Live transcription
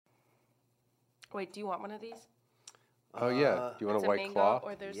Wait, do you want one of these? Oh, yeah. Do you want it's a White mango, Claw?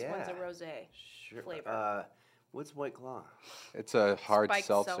 Or there's one's a rosé flavor. What's White Claw? It's a hard Spiked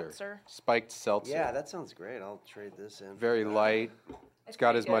seltzer. Spiked seltzer. Yeah, that sounds great. I'll trade this in. Very light. It's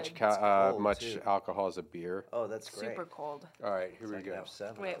got as much much alcohol as a beer. Oh, that's great. Super cold. All right, here we go.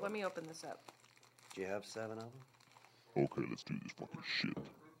 Wait, let me open this up. Do you have 7 of them? Okay, let's do this fucking shit.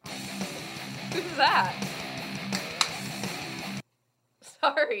 Who's that?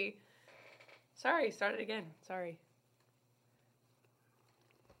 Sorry, start it again. Sorry.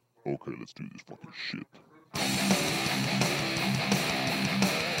 Okay, let's do this fucking shit.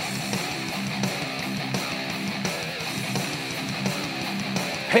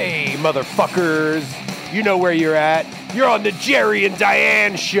 Hey, motherfuckers! You know where you're at. You're on the Jerry and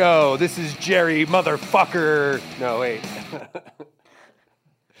Diane show. This is Jerry, motherfucker. No, wait. Shit.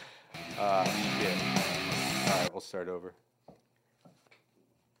 All right, we'll start over.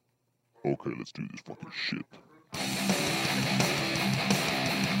 Okay, let's do this fucking shit.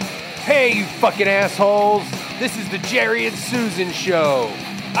 Hey, you fucking assholes! This is the Jerry and Susan show.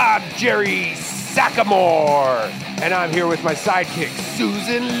 I'm Jerry Sackmore, and I'm here with my sidekick,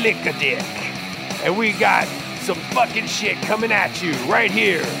 Susan Lickadick. And we got some fucking shit coming at you right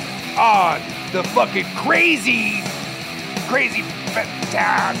here on the fucking crazy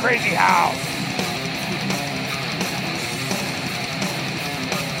house.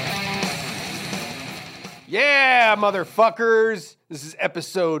 Yeah, motherfuckers. This is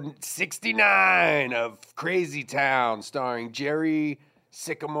episode 69 of Crazy Town, starring Jerry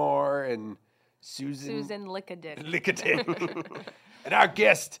Sycamore and Susan Lickadick. And our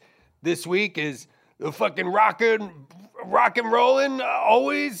guest this week is the fucking rockin', rollin',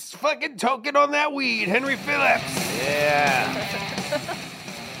 always fucking toking on that weed, Henry Phillips. Yeah.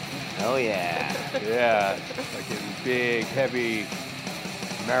 Oh, yeah. Yeah, fucking big, heavy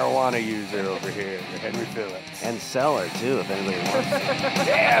marijuana user over here, Henry Phillips. And seller, too, if anybody wants it.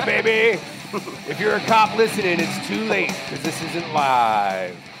 Yeah, baby. If you're a cop listening, it's too late, because this isn't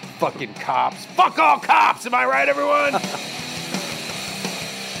live. Fucking cops. Fuck all cops, am I right, everyone?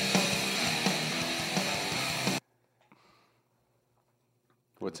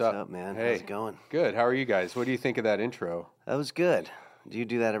 What's up, man? Hey. How's it going? Good. How are you guys? What do you think of that intro? That was good. Do you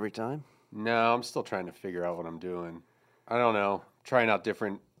do that every time? No, I'm still trying to figure out what I'm doing. I don't know. Trying out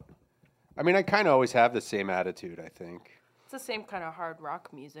different... I mean, I kind of always have the same attitude, I think. It's the same kind of hard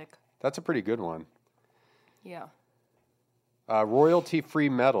rock music. That's a pretty good one. Yeah. Royalty-free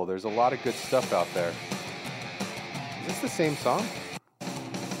metal. There's a lot of good stuff out there. Is this the same song?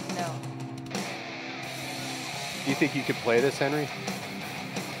 No. Do you think you could play this, Henry?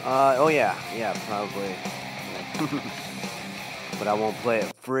 Oh, yeah. Yeah, probably. But I won't play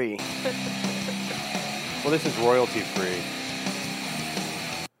it free. Well, this is royalty-free.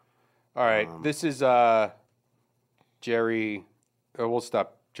 All right, this is Jerry... we'll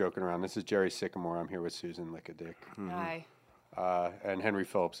stop joking around. This is Jerry Sycamore. I'm here with Susan Lickadick. Hi. And Henry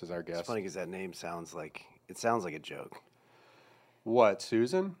Phillips is our guest. It's funny because that name sounds like a joke. What,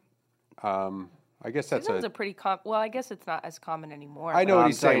 Susan? I guess that's Susan's a pretty well, I guess it's not as common anymore. I know what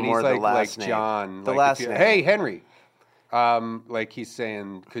he's saying. He's like name. John. The like last name. Hey, Henry. Like he's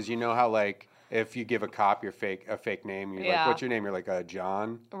saying, because you know how like if you give a cop a fake name, you're like, what's your name? You're like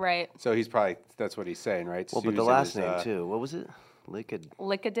John. Right. So he's probably that's what he's saying, right? Well, Susan but the last is, name too. What was it?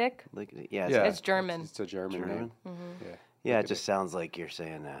 Lickadick? Yeah. It's German. It's a German name. Mm-hmm. Yeah. Yeah, it just sounds like you're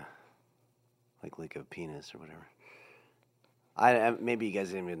saying like lick a penis or whatever. I maybe you guys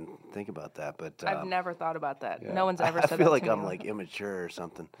didn't even think about that, but I've never thought about that. Yeah. No one's ever said that. I feel like to I'm me. like immature or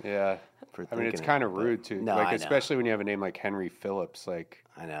something. Yeah. I mean, it's kind of rude too. No, like especially when you have a name like Henry Phillips. Like,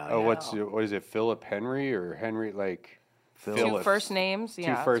 I know. Oh, what is it? Philip Henry or Henry like? Phillips. Two first names.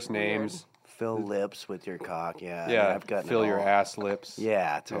 Yeah. Two first names. Fill lips with your cock. Yeah. Yeah. I've gotten fill it your all. ass lips.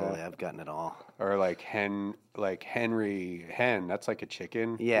 Yeah, totally. Yeah. I've gotten it all. Or like Henry Hen. That's like a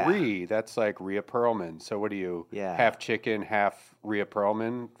chicken. Yeah. Rhea. That's like Rhea Perlman. So what are you? Yeah. Half chicken, half Rhea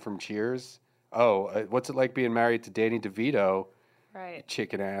Perlman from Cheers. Oh, what's it like being married to Danny DeVito? Right.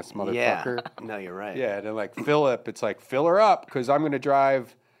 Chicken ass motherfucker. Yeah. No, you're right. Yeah, and then like Philip, it's like fill her up because I'm going to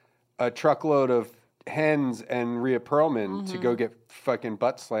drive a truckload of hens and Rhea Perlman to go get fucking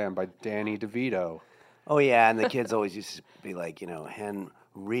butt slammed by Danny DeVito. Oh yeah, and the kids always used to be like, Hen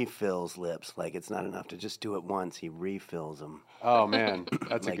refills lips. Like it's not enough to just do it once. He refills them. Oh man,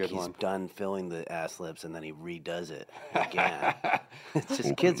 that's like a good he's one. done filling the ass lips and then he redoes it again. It's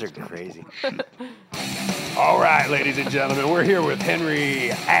just kids are crazy. All right, ladies and gentlemen, we're here with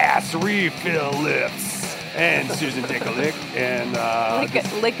Henry Ass Refill Lips and Susan Dickalick and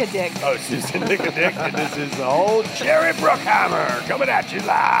Lickadick. Oh, Susan Lickadick, and this is old Jerry Bruckheimer coming at you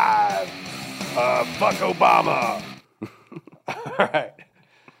live. Fuck Obama. All right.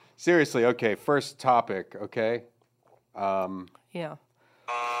 Seriously, okay, first topic, okay? Yeah.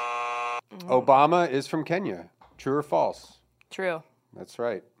 Obama is from Kenya. True or false? True. That's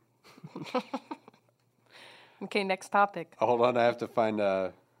right. Okay, next topic. Oh, hold on, I have to find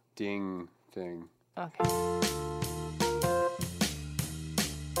a ding thing. Okay.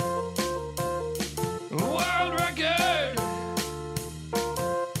 World record!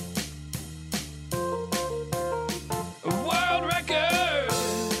 World record!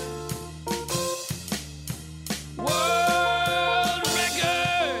 World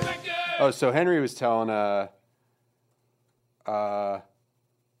record! Oh, so Henry was telling a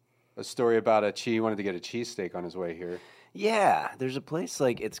story about he wanted to get a cheesesteak on his way here. Yeah, there's a place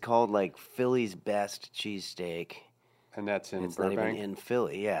it's called Philly's Best Cheesesteak. And that's in It's Burbank? not even in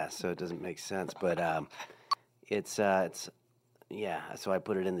Philly, yeah, so it doesn't make sense. But it's so I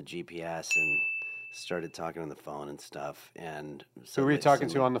put it in the GPS and started talking on the phone and stuff. And Who were you talking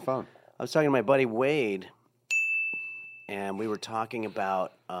to on the phone? I was talking to my buddy Wade, and we were talking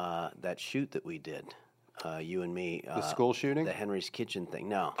about that shoot that we did, you and me. The school shooting? The Henry's Kitchen thing.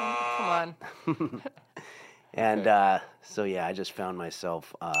 No. Come on. And so, yeah, I just found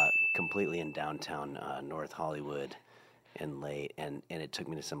myself completely in downtown North Hollywood and late, and it took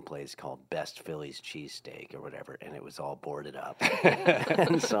me to some place called Best Philly's Cheesesteak or whatever, and it was all boarded up.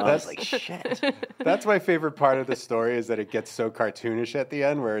 And so I was like, shit. That's my favorite part of the story is that it gets so cartoonish at the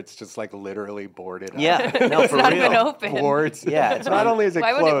end where it's just boarded up. Yeah, no, It's for not real. even open. Boards. Yeah, it's not only is it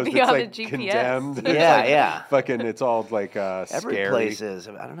Why would it closed, be it's on the GPS? condemned. It's Yeah. Fucking, it's all Every scary. place is.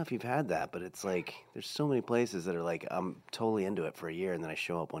 I don't know if you've had that, but it's there's so many places that are I'm totally into it for a year, and then I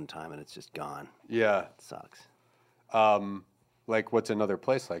show up one time and it's just gone. Yeah. It sucks. What's another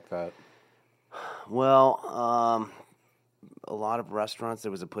place like that? Well, a lot of restaurants.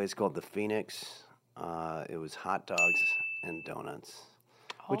 There was a place called the Phoenix. It was hot dogs and donuts,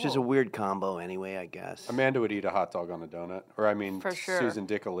 which is a weird combo anyway, I guess. Amanda would eat a hot dog on a donut. Or, I mean, For sure. Susan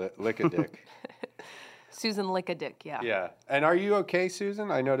Lick-a-Dick. Susan Lick-a-Dick, yeah. Yeah. And are you okay, Susan?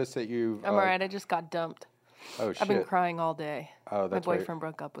 I noticed that you... I'm all right. I just got dumped. Oh, shit. I've been crying all day. Oh, that's My right. boyfriend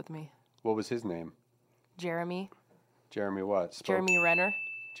broke up with me. What was his name? Jeremy. Jeremy what? Jeremy Renner.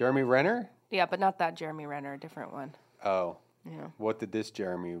 Jeremy Renner? Yeah, but not that Jeremy Renner, a different one. Oh. Yeah. What did this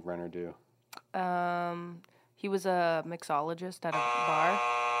Jeremy Renner do? He was a mixologist at a bar.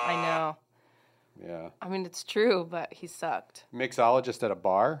 I know. Yeah. I mean, it's true, but he sucked. Mixologist at a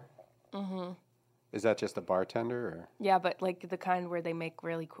bar? Mm-hmm. Is that just a bartender? Or? Yeah, but the kind where they make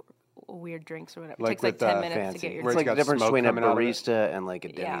really weird drinks or whatever. It Like takes with, 10 minutes Fancy. to get your Where It's it's like the got difference smoke between a coming out of it? barista and a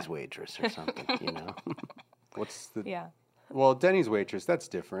Denny's Yeah. waitress or something, you know? What's the... Yeah. Well, Denny's waitress, that's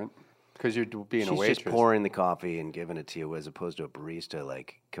different. Because you're being a She's waitress. just pouring the coffee and giving it to you, as opposed to a barista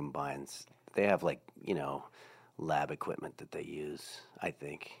combines. They have lab equipment that they use, I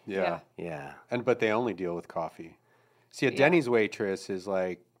think. Yeah. Yeah. But they only deal with coffee. See, a Denny's waitress is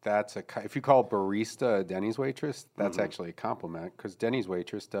if you call barista a Denny's waitress, that's actually a compliment because Denny's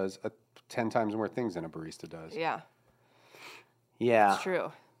waitress does 10 times more things than a barista does. Yeah. Yeah. It's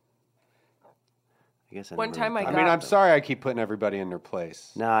true. I guess One time I I got... mean, I'm sorry I keep putting everybody in their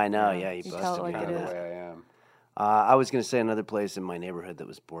place. No, I know. Yeah, you You tell busted it me like on it The is. that. way I am. I was going to say another place in my neighborhood that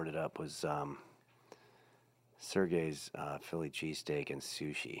was boarded up was Sergey's Philly cheesesteak and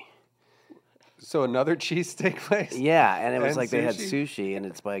sushi. So another cheesesteak place? Yeah, and it was And they had sushi? sushi, and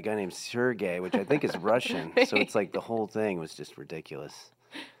it's by a guy named Sergey, which I think is Russian. So it's the whole thing was just ridiculous.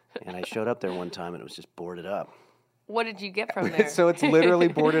 And I showed up there one time, and it was just boarded up. What did you get from there? So it's literally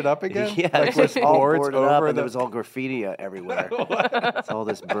boarded up again? Yeah, Like it's with just all boards boarded up, over and the... there was all graffiti everywhere. It's all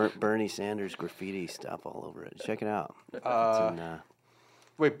this Bernie Sanders graffiti stuff all over it. Check it out. It's in,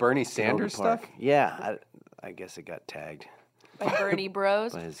 Wait, Bernie Oak Sanders Park. stuff? Yeah, I guess it got tagged By Bernie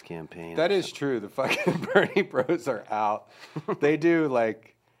Bros. by his campaign. That is true. The fucking Bernie Bros are out. They do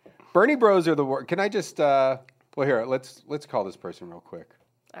Bernie Bros are the worst. Can I just? Well, here let's call this person real quick.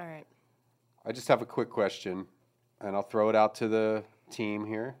 All right. I just have a quick question, and I'll throw it out to the team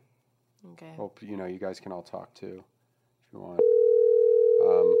here. Okay. Hope you guys can all talk too, if you want.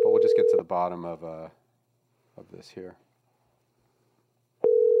 But we'll just get to the bottom of this here.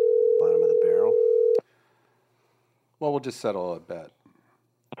 Bottom of the barrel. Well, we'll just settle a bet.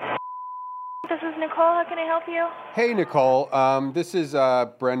 This is Nicole. How can I help you? Hey, Nicole. This is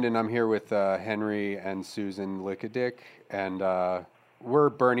Brendan. I'm here with Henry and Susan Lick-a-Dick, and we're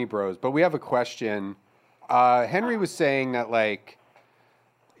Bernie Bros. But we have a question. Henry was saying that,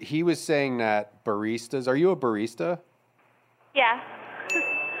 he was saying that baristas. Are you a barista? Yeah.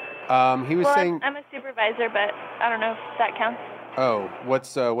 He was Well, saying. I'm a supervisor, but I don't know if that counts. Oh,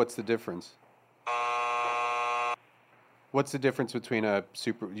 what's the difference? What's the difference between a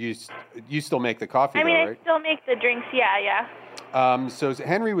super? You still make the coffee, I mean, though, I right? still make the drinks. Yeah. So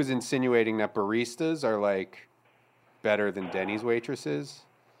Henry was insinuating that baristas are like better than Denny's waitresses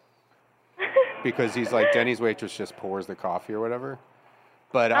because he's like Denny's waitress just pours the coffee or whatever.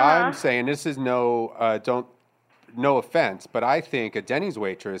 But I'm saying this is no offense, but I think a Denny's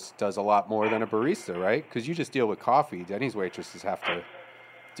waitress does a lot more than a barista, right? Because you just deal with coffee. Denny's waitresses have to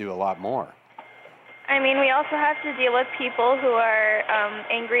do a lot more. I mean, we also have to deal with people who are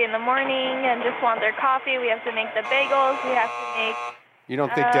angry in the morning and just want their coffee. We have to make the bagels. We have to make... You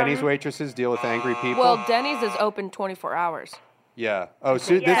don't think Denny's waitresses deal with angry people? Well, Denny's is open 24 hours. Yeah. Oh,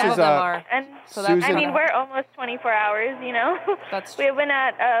 Some this of is them are. And So Susan. I mean, we're almost 24 hours, you know. That's We open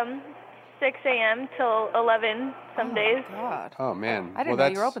at 6 a.m. till 11 some days. God. Oh man. I didn't know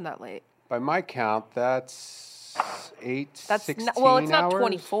you were open that late. By my count, that's 16 well, it's not hours?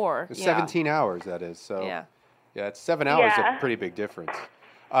 24. It's Yeah. 17 hours, that is. So Yeah. yeah, it's 7 hours. Yeah. A pretty big difference.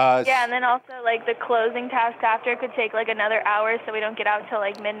 Yeah, and then also like the closing task after could take like another hour, so we don't get out till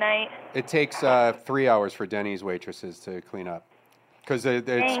like midnight. It takes 3 hours for Denny's waitresses to clean up, because it's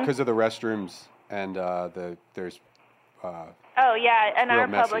because of the restrooms and there's. Oh yeah, and real our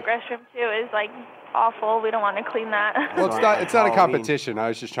messy. public restroom too is like awful. We don't want to clean that. Well, it's not a competition. I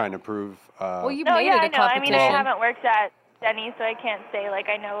was just trying to prove. Well, you No, made yeah, it I a know. I mean, competition. I haven't worked at Denny's, so I can't say like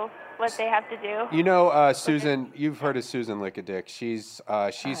I know what they have to do. You know, Susan. You've heard of Susan Lickadick. She's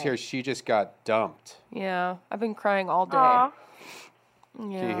here. She just got dumped. Yeah, I've been crying all day. Aw,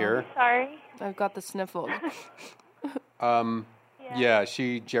 Yeah. Can you hear? sorry. I've got the sniffles. Yeah.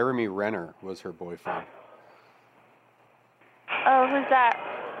 Jeremy Renner was her boyfriend. Oh, who's that?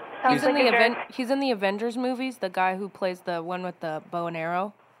 Sounds He's in like the a jerk. He's in the Avengers movies. The guy who plays the one with the bow and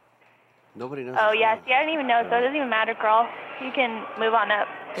arrow. Nobody knows. Oh his yeah, name. see, I didn't even know, so it doesn't even matter, girl. You can move on up.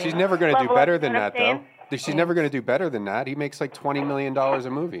 She's never going to do Level better up, than you know that, what I'm though. She's never going to do better than that. He makes like $20 million a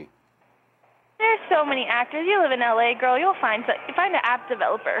movie. There's so many actors. You live in LA, girl. You'll find an app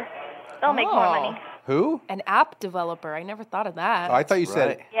developer. They'll make more money. Who? An app developer. I never thought of that. Oh, I thought you said.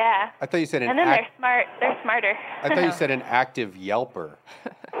 Right. Yeah. I thought you said an. And then they're smart. They're smarter. I thought you said an active Yelper.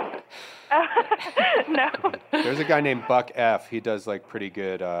 No. There's a guy named Buck F. He does like pretty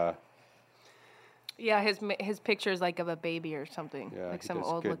good. Yeah, his picture is like of a baby or something, Yeah, like he some does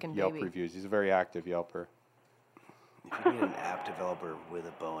old good looking Yelp baby. reviews. He's a very active Yelper. If you need an app developer with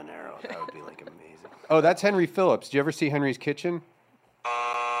a bow and arrow, that would be like amazing. Oh, that's Henry Phillips. Do you ever see Henry's Kitchen?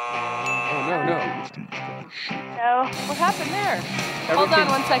 Oh no. Let's do this fucking shit. No. What happened there? Hold on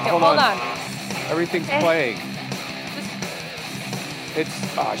Everything's- 1 second. hold Hold on. on. Everything's Okay. playing. Just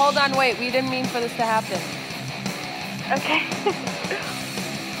It's. hold on. Wait. We didn't mean for this to happen. Okay.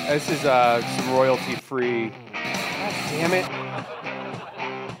 This is some royalty-free. God damn it.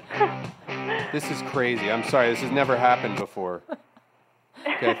 This is crazy. I'm sorry. This has never happened before.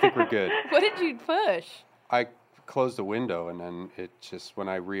 Okay, I think we're good. What did you push? I closed the window, and then it just, when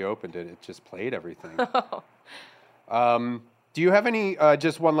I reopened it, it just played everything. Do you have any,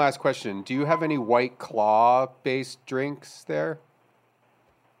 just one last question. Do you have any White Claw-based drinks there?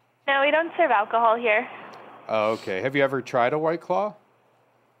 No, we don't serve alcohol here. Oh, okay. Have you ever tried a White Claw?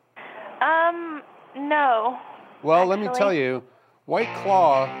 No. Well, let me Actually. tell you, White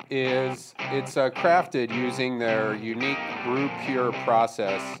Claw it's crafted using their unique brew pure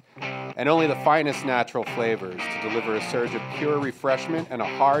process and only the finest natural flavors to deliver a surge of pure refreshment and a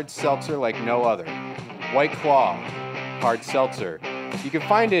hard seltzer like no other. White Claw, hard seltzer. You can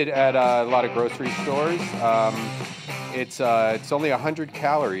find it at a lot of grocery stores. It's only 100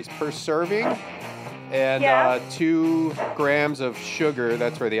 calories per serving and Yeah. 2 grams of sugar.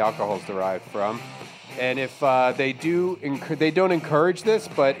 That's where the alcohol is derived from. And if they don't encourage this,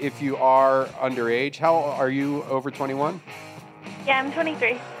 but if you are underage, how are you over 21? Yeah, I'm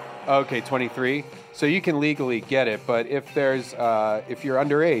 23. Okay, 23. So you can legally get it, but if you're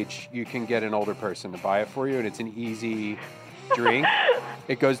underage, you can get an older person to buy it for you, and it's an easy drink.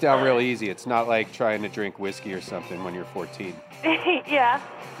 It goes down real easy. It's not like trying to drink whiskey or something when you're 14. Yeah.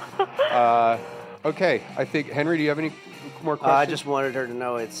 Okay, I think Henry, do you have any more questions? I just wanted her to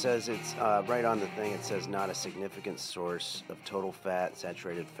know. It says it's right on the thing. It says not a significant source of total fat,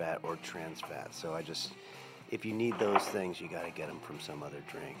 saturated fat, or trans fat. So if you need those things, you got to get them from some other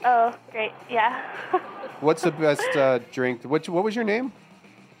drink. Oh, great. Yeah. What's the best drink? What was your name?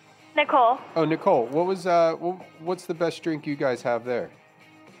 Nicole. Oh, Nicole. What's the best drink you guys have there?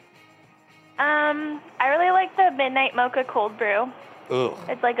 I really like the Midnight Mocha Cold Brew. Ugh.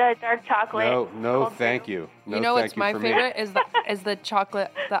 It's like a dark chocolate. No, cold thank brew. you. No, You know thank what's you my for me. favorite is the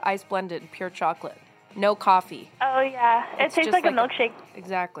chocolate, the ice blended pure chocolate, no coffee. Oh yeah, it It's tastes just like a like milkshake.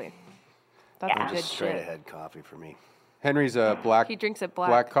 Exactly. That's Yeah. good Just straight shit. ahead coffee for me. Henry's a black. He drinks it black.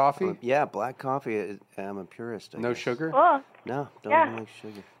 Black coffee. Yeah, black coffee. I'm a purist. I No guess. sugar. Cool. No, don't Yeah. even like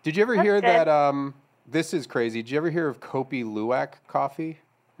sugar. Did you ever That's hear good. that? This is crazy. Did you ever hear of Kopi Luwak coffee,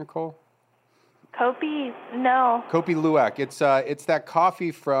 Nicole? Kopi? No. Kopi Luwak. It's that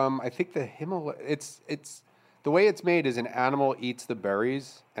coffee from I think the Himalaya. It's the way it's made is an animal eats the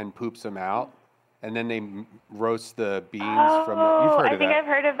berries and poops them out, and then they roast the beans from the. You've heard I of think that. I've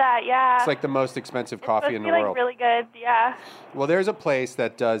heard of that. Yeah. It's like the most expensive It's coffee supposed in to the be, world. Like really good. Yeah. Well, there's a place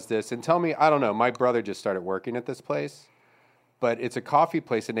that does this, and tell me, I don't know. My brother just started working at this place, but it's a coffee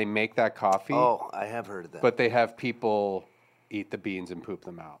place, and they make that coffee. Oh, I have heard of that. But they have people eat the beans and poop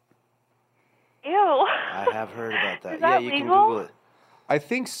them out. Ew. I have heard about that. Is Yeah, that you can legal? Google it. I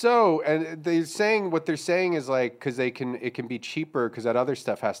think so, and what they're saying is like because it can be cheaper because that other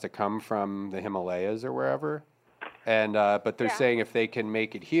stuff has to come from the Himalayas or wherever, and but they're Yeah. saying if they can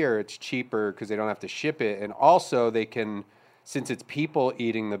make it here, it's cheaper because they don't have to ship it, and also they can, since it's people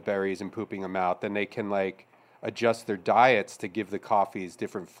eating the berries and pooping them out, then they can like adjust their diets to give the coffees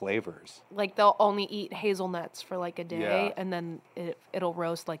different flavors. Like they'll only eat hazelnuts for like a day, Yeah. and then it'll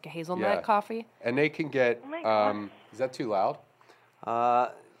roast like a hazelnut Yeah. coffee. And they can get. Oh my gosh. Is that too loud?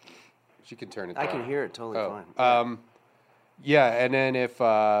 She can turn it down. I can hear it totally Oh, fine. yeah, and then if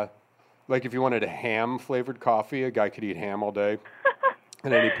like you wanted a ham flavored coffee, a guy could eat ham all day,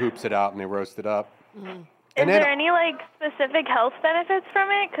 and then he poops it out and they roast it up. Is And then- there any like specific health benefits from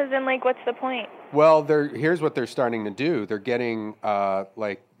it? Because then like, what's the point? Well, here's what they're starting to do. They're getting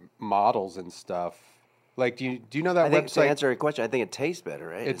like models and stuff. Like, do you know that I think to website? answer your question, I think it tastes better,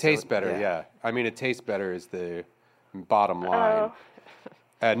 right? It Is that tastes what- better, yeah. I mean, it tastes better is the bottom line.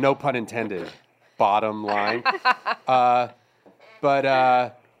 No pun intended. Bottom line.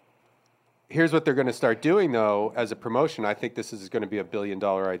 But here's what they're going to start doing, though, as a promotion. I think this is going to be a $1 billion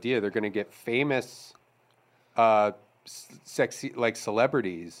idea. They're going to get famous, sexy, like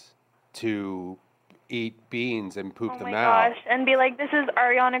celebrities to eat beans and poop Oh them my out. gosh! And be like, this is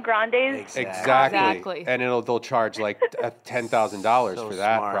Ariana Grande's. Exactly. And they'll charge like $10,000 So for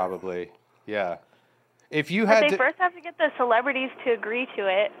that, smart. probably. Yeah. If you But had they to, first have to get the celebrities to agree to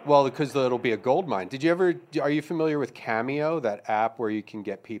it. well, because it'll be a gold mine. Are you familiar with Cameo, that app where you can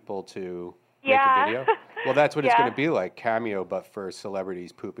get people to make Yeah. a video? Well, that's what it's Yeah. going to be like, Cameo, but for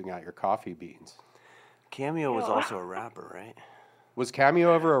celebrities pooping out your coffee beans. Cameo was Ew. also a rapper, right? Was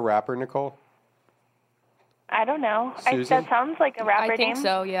Cameo ever a rapper, Nicole? I don't know. Susan? That sounds like a rapper I think name.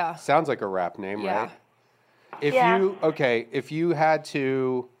 so. Yeah. Sounds like a rap name, Yeah. right? If Yeah. if you had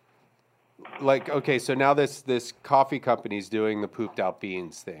to, like, okay, so now this coffee company's doing the pooped out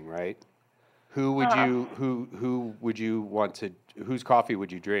beans thing, right? Who would who would you want to? Whose coffee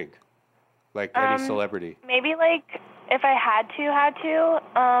would you drink? Like any celebrity? Maybe like if I had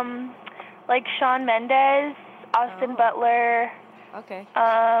to, like Shawn Mendes, Austin Butler, Okay.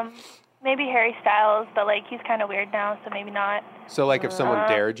 maybe Harry Styles, but like he's kind of weird now, so maybe not. So like if someone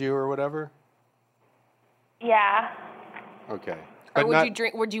dared you or whatever? Yeah. Okay. Or would not- you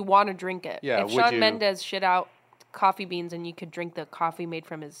drink? Would you want to drink it? Yeah, If would Shawn you- Mendes shit out coffee beans and you could drink the coffee made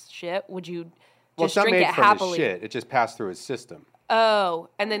from his shit, would you Well, just it's not drink made it from happily? his shit. It just passed through his system. Oh,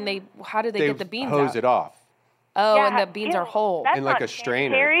 and then how do they get the beans hose out? it off. Oh, Yeah, and the beans are ew, whole. That's In like not a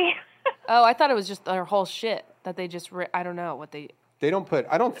strainer. sanitary. Oh, I thought it was just their whole shit that they just. I don't know what they. They don't put.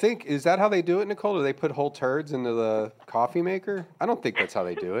 I don't think. Is that how they do it, Nicole? Do they put whole turds into the coffee maker? I don't think that's how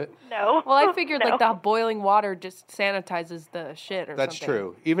they do it. No. Well, I figured like No. the boiling water just sanitizes the shit or That's something.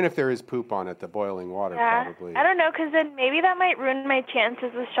 true. Even if there is poop on it, the boiling water Yeah. probably. I don't know, because then maybe that might ruin my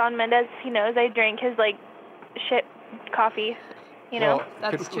chances with Shawn Mendes. He knows I drink his like shit coffee. You know. Well,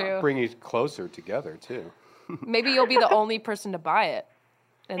 That's could true. Bring you closer together too. Maybe you'll be the only person to buy it.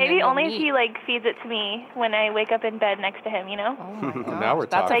 And then Maybe you'll only if meet. he like feeds it to me when I wake up in bed next to him. You know. Oh my god. Now we're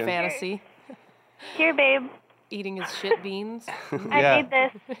That's talking. a fantasy. Here, babe. Eating his shit beans. I Yeah. made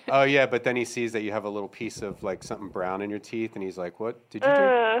this. Oh yeah, but then he sees that you have a little piece of like something brown in your teeth, and he's like, "What? Did you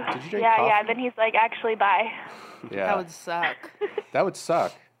drink? Did you drink yeah, coffee?" yeah. Then he's like, actually, bye. Yeah, That would suck. that would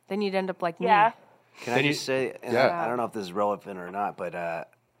suck. Then you'd end up like Yeah. me. Can Then I you- just say, and Yeah. I don't know if this is relevant or not, but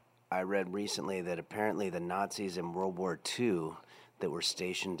I read recently that apparently the Nazis in World War II that were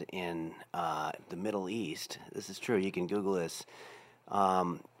stationed in the Middle East, this is true, you can Google this,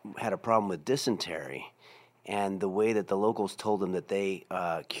 had a problem with dysentery. And the way that the locals told them that they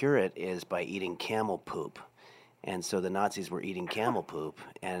cure it is by eating camel poop. And so the Nazis were eating camel poop,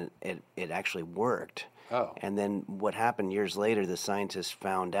 and it actually worked. Oh. And then what happened years later, the scientists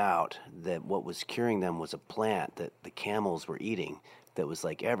found out that what was curing them was a plant that the camels were eating that was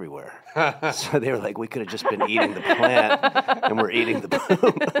like everywhere. So they were like, we could have just been eating the plant, and we're eating the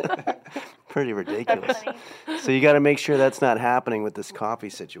poop. Pretty ridiculous. funny. So you got to make sure that's not happening with this coffee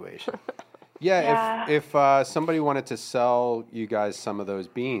situation. Yeah, if somebody wanted to sell you guys some of those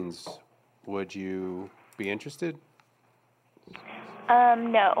beans, would you be interested?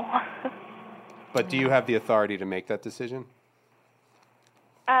 No. But do you have the authority to make that decision?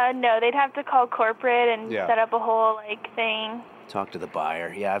 No, they'd have to call corporate and Yeah. set up a whole thing. Talk to the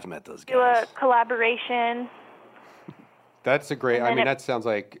buyer. Yeah, I've met those Do a guys. collaboration. That's a great. And I then mean, it- that sounds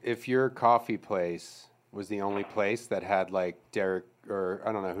like if your coffee place was the only place that had Derek, or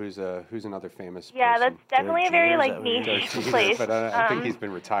I don't know who's another famous. Yeah, person. that's definitely a Derek very Jeter, is that what niche you're Derek Jeter, place. but I think he's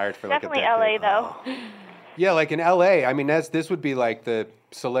been retired for like a definitely decade. LA though. Yeah, like in LA. I mean, this would be like the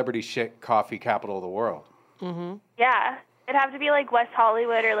celebrity shit coffee capital of the world. Yeah, it'd have to be like West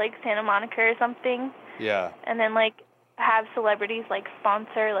Hollywood or like Santa Monica or something, Yeah. and then have celebrities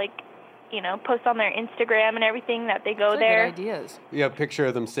sponsor post on their Instagram and everything that they go Those are there. good ideas. Yeah, picture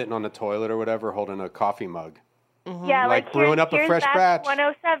of them sitting on the toilet or whatever, holding a coffee mug. Yeah, Like brewing up a here's fresh batch.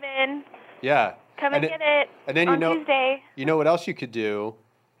 107. Yeah. Come and get it. And then on Tuesday. you know what else you could do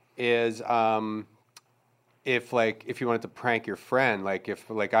is if you wanted to prank your friend, if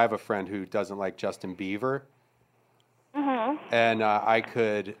I have a friend who doesn't like Justin Bieber, and I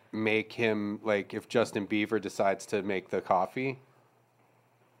could make him if Justin Bieber decides to make the coffee,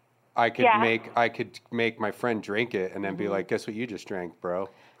 I could make my friend drink it and then be like, guess what you just drank, bro?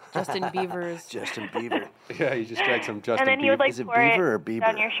 Justin Bieber's. Justin Bieber. Yeah, you just drank some Justin And then Bieber. he would Is it pour Beaver it or Bieber?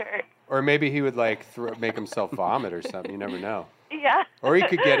 down your shirt. Or maybe he would make himself vomit or something. You never know. Yeah. Or he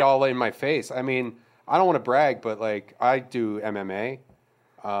could get all in my face. I mean, I don't want to brag, but I do MMA.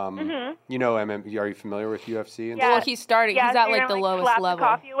 You know MMA. Are you familiar with UFC? And Yeah. stuff? Well, he's starting. Yeah, He's so at you're the gonna, lowest slap level. the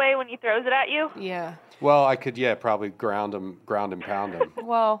coffee away when he throws it at you. Yeah. Well, I could probably ground and pound him.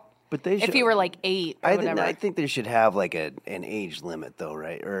 Well, But they should. if you were 8 or whatever. I think they should have an age limit though,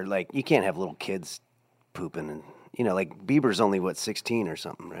 right? Or you can't have little kids pooping and Bieber's only 16 or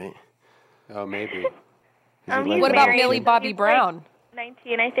something, right? Oh, maybe. He's What about married. Millie Bobby He's, Brown?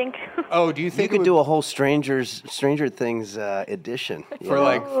 19, I think. Oh, do you You think could do a whole Stranger Things edition for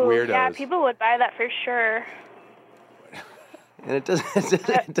know? weirdos? Yeah, people would buy that for sure. and it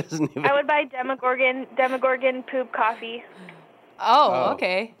doesn't even. I would buy Demogorgon poop coffee. Oh,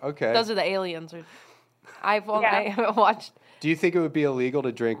 okay. Okay. Those are the aliens. I Yeah. haven't watched. Do you think it would be illegal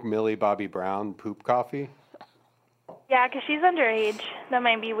to drink Millie Bobby Brown poop coffee? Yeah, because she's underage. That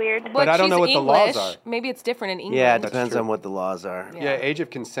might be weird. But I don't she's know what the English. laws are. Maybe it's different in England. Yeah, it That's depends true. on what the laws are. Yeah. Yeah, age of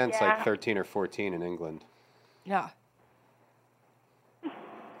consent's Yeah. 13 or 14 in England. Yeah.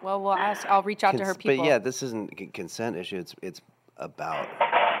 Well, we'll ask. I'll reach out to her people. But yeah, this isn't a consent issue. It's about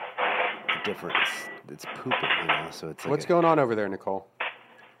a different. It's pooping, So it's What's going on over there, Nicole?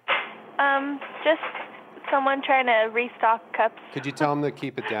 Just someone trying to restock cups. Could you tell them to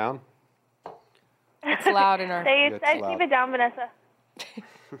keep it down? It's loud in our. Say, it's say loud. keep it down, Vanessa.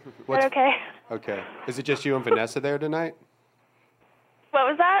 What's- But okay. Okay. Is it just you and Vanessa there tonight? What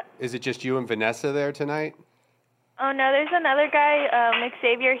was that? Is it just you and Vanessa there tonight? Oh no, there's another guy,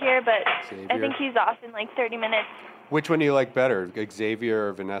 Xavier here, but I Xavier? think he's off in 30 minutes. Which one do you like better, Xavier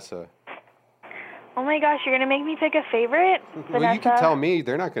or Vanessa? Oh my gosh, you're gonna make me pick a favorite? Vanessa. Well, you can tell me.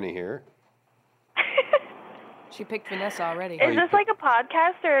 They're not going to hear. She picked Vanessa already. Is this like a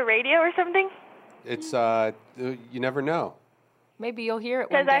podcast or a radio or something? It's you never know. Maybe you'll hear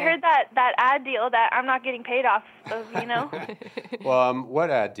it one Because day. I heard that ad deal that I'm not getting paid off of, Well, what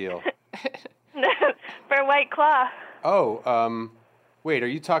ad deal? for White Claw. Oh, wait. Are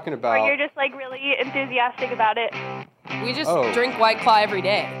you talking Or about? you're just really enthusiastic about it. We just Oh. drink White Claw every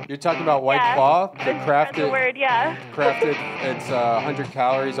day. You're talking about White Yeah. Claw, the That's the word, yeah. crafted. It's 100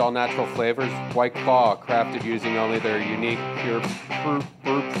 calories, all natural flavors. White Claw, crafted using only their unique pure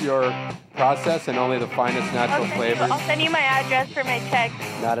process and only the finest natural flavors. I'll send you my address for my check.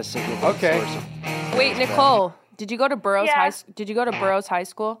 Not a significant Okay. source of Wait, Nicole, did you go to Burroughs Yeah. Did you go to Burroughs High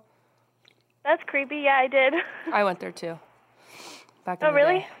School? That's creepy. Yeah, I did. I went there too. Back in Oh, the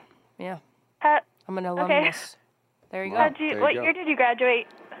really? day. Yeah, How, I'm an alumnus. There you go. how'd you, There you what go. year did you graduate?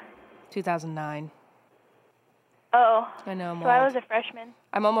 2009. Oh, I know. I'm so I old. was a freshman.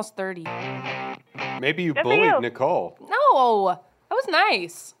 I'm almost 30. Maybe you Good for bullied you. Nicole. No, I was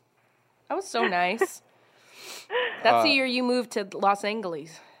nice. I was so nice. That's the year you moved to Los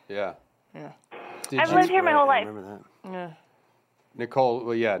Angeles. Yeah. Yeah. Did I've you, lived here my Right, whole I life. remember that. Yeah. Nicole?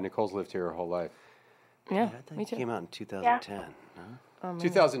 Well, yeah. Nicole's lived here her whole life. Yeah. I think Me it too. came out in 2010. Huh?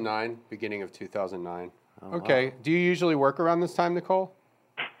 2009, beginning of 2009. Oh, Okay. wow. Do you usually work around this time, Nicole?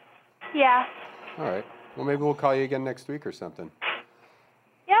 Yeah. All right. Well, maybe we'll call you again next week or something.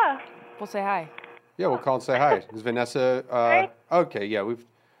 Yeah. We'll say hi. Yeah, we'll call and say hi. Is Vanessa? Right. Okay. Yeah,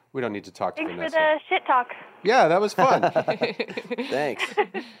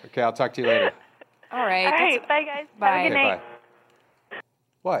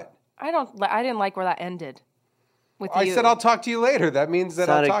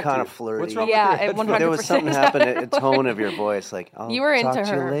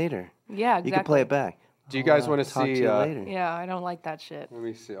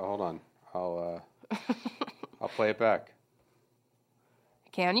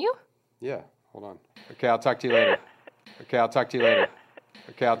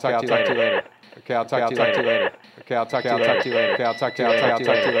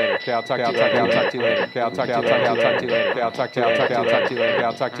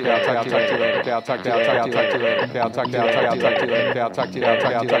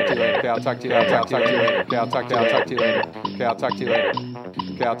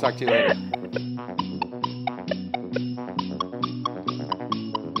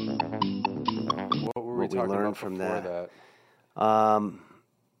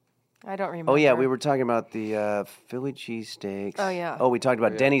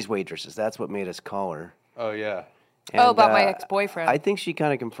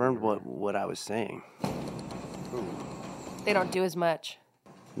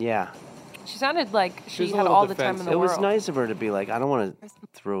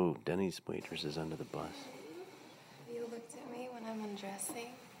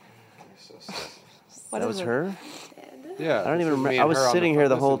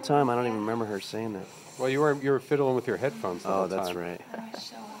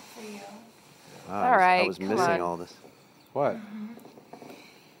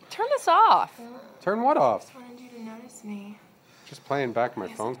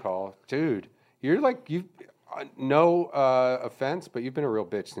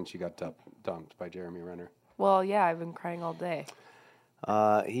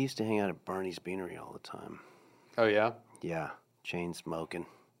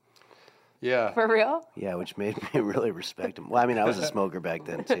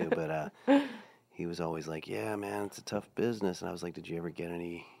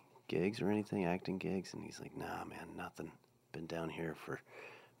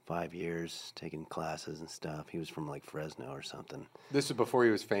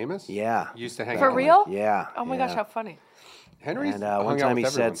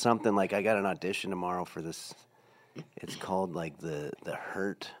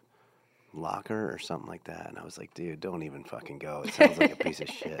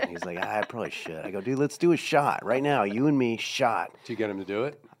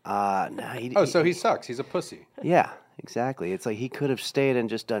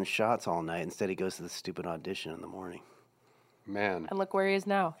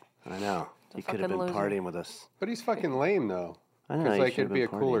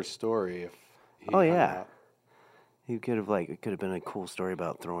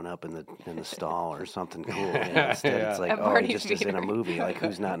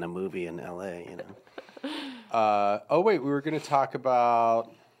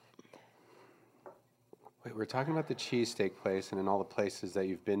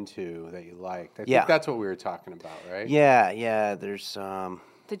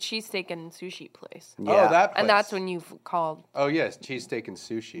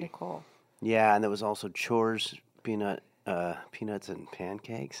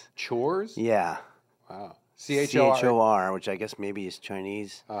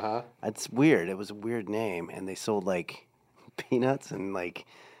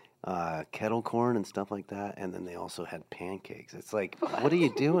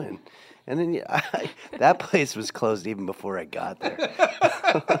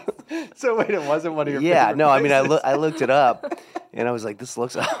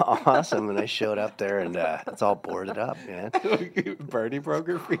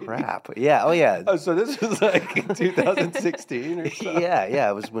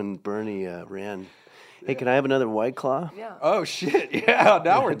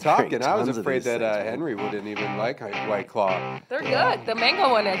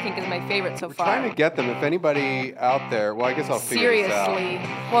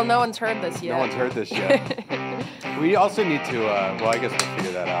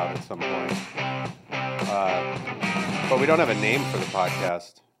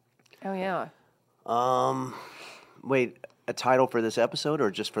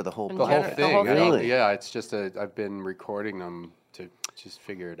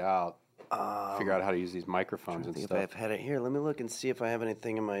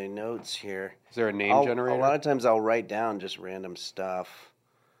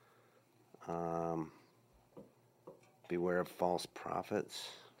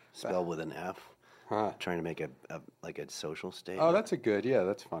 spelled with an F. Huh. Trying to make a social statement. Oh, that's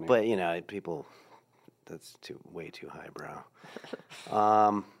that's funny. But people, that's way too highbrow.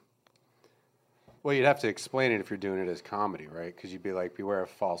 Well, you'd have to explain it if you're doing it as comedy, right? Because you'd be like, beware of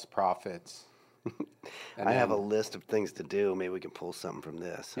false prophets. I have a list of things to do. Maybe we can pull something from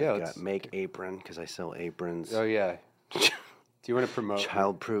this. Yeah, I've got make apron because I sell aprons. Oh, yeah. Do you want to promote?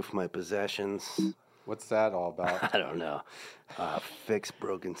 Childproof my possessions. What's that all about? I don't know. Fix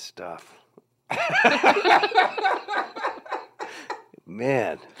broken stuff.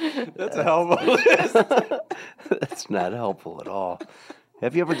 Man, That's a hell of a list. that's not helpful at all.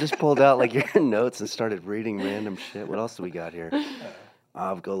 Have you ever just pulled out like your notes and started reading random shit? What else do we got here?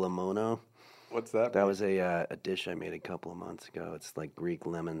 Avgolamono. What's that? That was a dish I made a couple of months ago. It's like Greek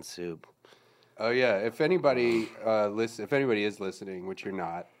lemon soup. Oh, yeah. If anybody if anybody is listening, which you're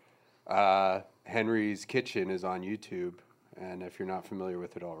not, Henry's Kitchen is on YouTube. And if you're not familiar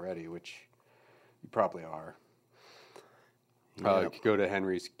with it already, which you probably are, go to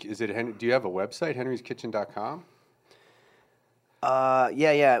Henry's. Is it Henry? Do you have a website, henryskitchen.com?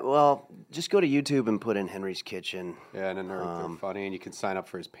 Yeah. Well, just go to YouTube and put in Henry's Kitchen. Yeah, and then they're funny, and you can sign up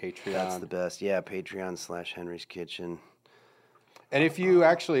for his Patreon. That's the best. Yeah, Patreon/Henry's Kitchen. And if you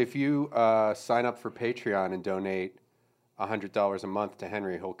sign up for Patreon and donate $100 a month to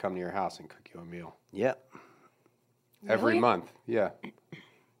Henry, he'll come to your house and cook you a meal. Yep. Every month, yeah.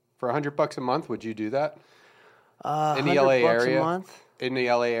 For $100 a month, would you do that? In the LA area? A month? In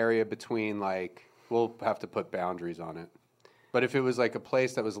the LA area between we'll have to put boundaries on it. But if it was like a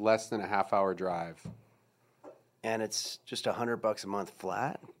place that was less than a half-hour drive. And it's just $100 a month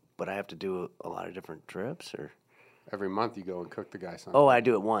flat, but I have to do a lot of different trips, or? Every month you go and cook the guy something. Oh, I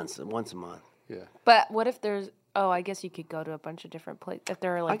do it once a month. Yeah. But what if there's? Oh, I guess you could go to a bunch of different places if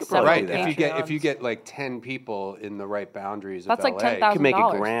there are I could several probably Right. do that. If you get like 10 people in the right boundaries That's of like LA. $10,000. You could make it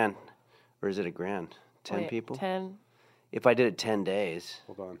 $1,000, or is it $1,000? 10 Wait, people? 10. If I did it 10 days.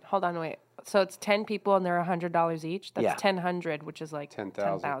 Hold on, wait. So it's 10 people and they're $100 each. That's Yeah. 1,000, which is like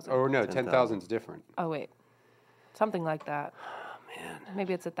 10,000. Oh no, 10,000 is different. Oh wait, something like that. Oh, man.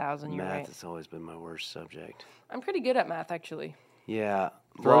 Maybe it's 1,000. You're Math right. has always been my worst subject. I'm pretty good at math, actually. Yeah.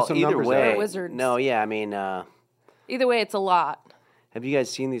 Throw some either numbers way. out. We're wizards. No, yeah, I mean, Either way, it's a lot. have you guys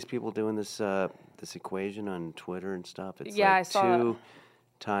seen these people doing this this equation on Twitter and stuff? It's Yeah, like I saw 2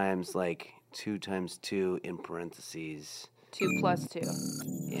 times 2 times 2 in parentheses. 2 plus 2.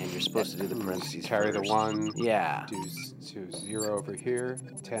 And you're supposed to do the parentheses Carry the first. 1. Yeah. Do 0 over here.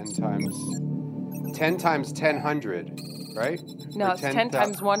 10 times 1,000, right? No, Or it's 10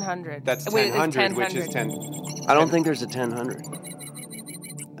 times 100. That's Wait, 1,000, it's which is 10. I don't think there's a 1,000.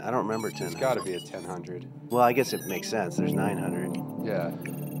 I don't remember 10. It's got to be a 1,000. Well, I guess it makes sense. There's 900, Yeah.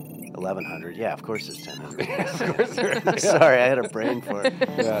 1,100. Yeah, of course there's 1,000. Of course there is. Sorry, I had a brain for it.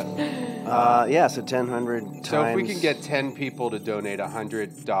 Yeah. So 1,000 times. So if we can get 10 people to donate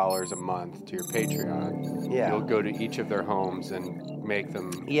 $100 a month to your Patreon, Yeah. you'll go to each of their homes and make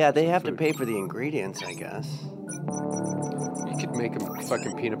them. Yeah, they have to food. pay for the ingredients, I guess. You could make them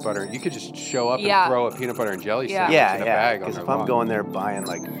fucking peanut butter. You could just show up Yeah. and throw a peanut butter and jelly Yeah. sandwich in a Yeah. bag on Because their if I'm lawn. going there buying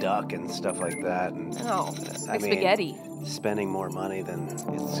like duck and stuff like that, and No, I like mean, spaghetti. spending more money than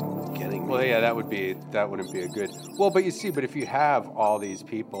it's getting me. Well, yeah, that wouldn't be a good. Well, but if you have all these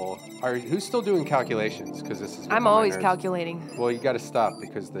people, who's still doing calculations? Because this is. getting I'm on my always nerves. calculating. Well, you got to stop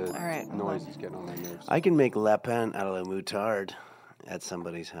because the right, hold noise on. is getting on my nerves. I can make lapin à la moutarde at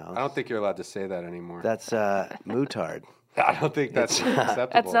somebody's house. I don't think you're allowed to say that anymore. That's moutarde. I don't think that's acceptable.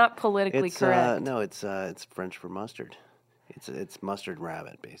 That's not politically It's correct. no, it's French for mustard. It's mustard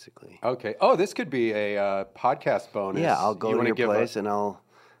rabbit basically. Okay. Oh, this could be a podcast bonus. Yeah, I'll go You to wanna your give place and I'll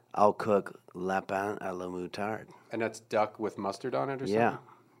cook lapin à la moutarde. and that's duck with mustard on it or Yeah, something?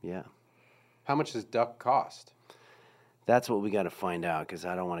 yeah. How much does duck cost? That's what we got to find out because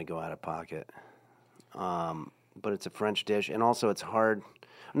I don't want to go out of pocket. But it's a French dish, and also it's hard.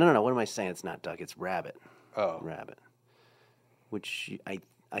 No. What am I saying? It's not duck. It's rabbit. Oh. Rabbit. Which I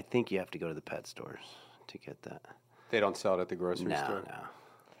think you have to go to the pet stores to get that. They don't sell it at the grocery store? No.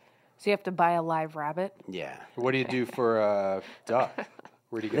 So you have to buy a live rabbit? Yeah. What do you do for duck?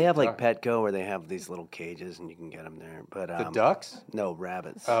 Where do you get They have like duck? Petco where they have these little cages and you can get them there. But The ducks? No,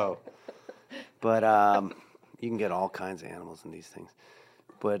 rabbits. Oh. But you can get all kinds of animals in these things.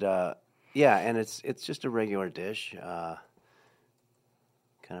 But yeah, and it's just a regular dish, kind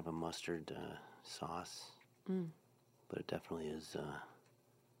of a mustard sauce. But it definitely is.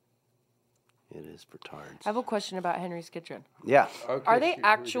 It is for tards. I have a question about Henry's Kitchen. Yeah. Okay, Are they shoot, here we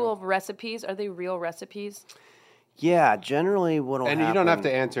actual recipes? Are they real recipes? Yeah, generally what'll And happen... you don't have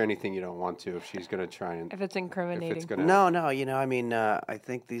to answer anything you don't want to if she's going to try and... If it's incriminating. If it's gonna... No, you know, I mean, I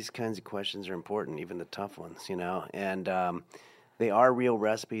think these kinds of questions are important, even the tough ones, you know, and they are real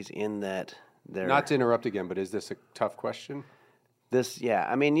recipes in that they're... Not to interrupt again, but is this a tough question? Yeah,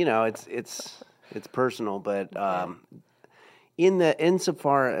 I mean, you know, it's personal, but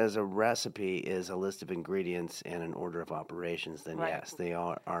insofar as a recipe is a list of ingredients and an order of operations, then yes, they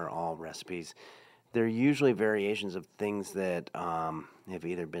are all recipes. They're usually variations of things that have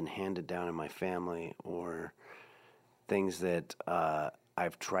either been handed down in my family or things that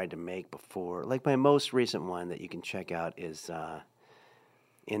I've tried to make before. Like my most recent one that you can check out is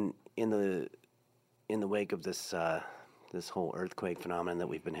in the wake of this whole earthquake phenomenon that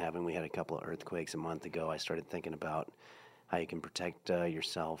we've been having. We had a couple of earthquakes a month ago. I started thinking about how you can protect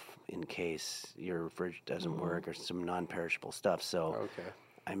yourself in case your fridge doesn't work or some non-perishable stuff. So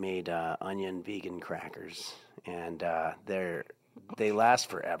I made onion vegan crackers, and they last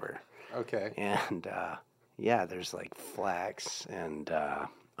forever. Okay. And there's like flax and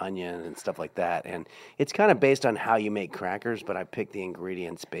onion and stuff like that. And it's kind of based on how you make crackers, but I picked the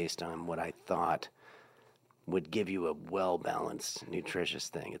ingredients based on what I thought would give you a well-balanced, nutritious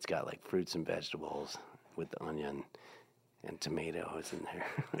thing. It's got like fruits and vegetables with the onion and tomatoes in there.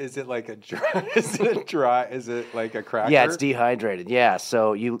 Is it like a dry? Is it like a cracker? Yeah, it's dehydrated. Yeah,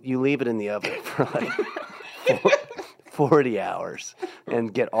 so you leave it in the oven for like 40 hours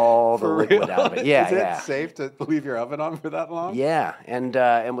and get all the liquid out of it. Yeah, Is it safe to leave your oven on for that long? Yeah, and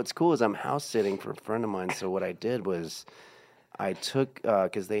what's cool is I'm house sitting for a friend of mine. So what I did was I took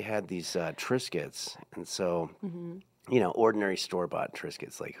because they had these Triscuits, and so. You know, ordinary store-bought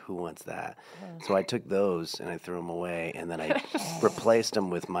Triscuits, like who wants that? So I took those and I threw them away, and then I replaced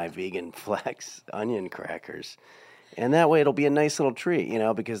them with my vegan flax onion crackers. And that way it'll be a nice little treat, you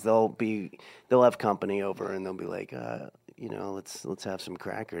know, because they'll have company over and they'll be like, you know, let's have some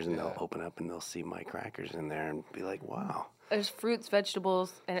crackers, and they'll open up and they'll see my crackers in there and be like, wow. There's fruits,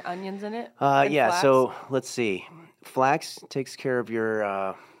 vegetables, and onions in it? Yeah, flax? so let's see. Flax takes care of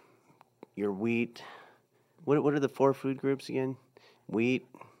your wheat. What are the 4 food groups again? Wheat.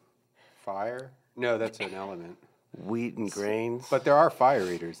 Fire? No, that's an element. Wheat and grains. But there are fire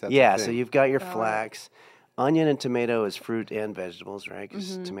eaters. That's yeah, the so thing. you've got your flax. Onion and tomato is fruit and vegetables, right?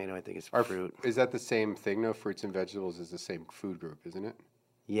 Because tomato, I think, is fruit. Is that the same thing, though? Fruits and vegetables is the same food group, isn't it?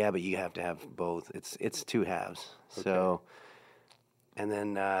 Yeah, but you have to have both. It's 2 halves. Okay. So, and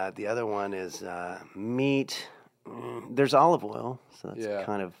then the other one is meat. There's olive oil, so that's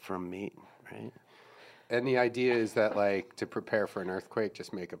kind of from meat, right? And the idea is that, like, to prepare for an earthquake,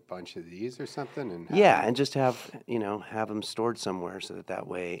 just make a bunch of these or something, and and just have them stored somewhere so that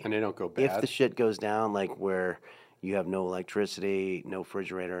way, and they don't go bad. If the shit goes down, like where you have no electricity, no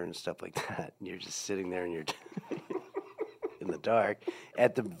refrigerator, and stuff like that, you're just sitting there and you're in the dark.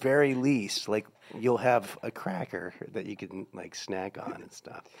 At the very least, like you'll have a cracker that you can like snack on and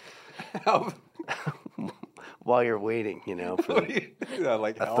stuff. While you're waiting, you know, for the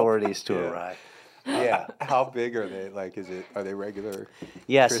authorities to arrive. Yeah. How big are they? Like, are they regular?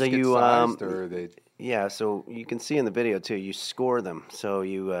 Yeah. So you sized, or are they? Yeah. So you can see in the video too. You score them. So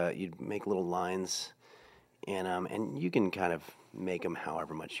you make little lines, and you can kind of make them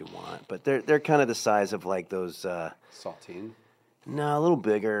however much you want. But they're kind of the size of like those. Saltine. No, a little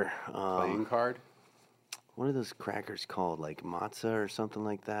bigger. Playing card. What are those crackers called? Like matzah or something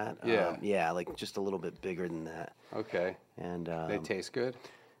like that? Yeah. Yeah, like just a little bit bigger than that. Okay. And they taste good?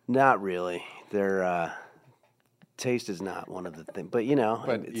 Not really. Their taste is not one of the things. But, you know,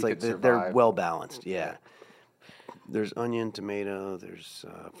 it's like they're well balanced. Yeah. There's onion, tomato, there's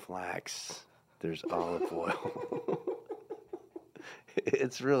flax, there's olive oil.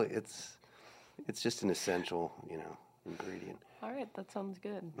 It's just an essential, you know, ingredient. All right, that sounds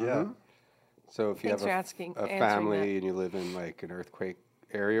good. Yeah. Mm-hmm. So if you have a family and you live in like an earthquake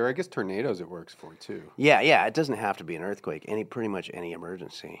area, or I guess tornadoes it works for too. Yeah. It doesn't have to be an earthquake. Pretty much any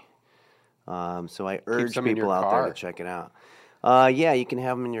emergency. So I urge people out there to check it out. Yeah, you can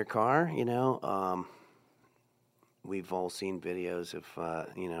have them in your car. You know, we've all seen videos of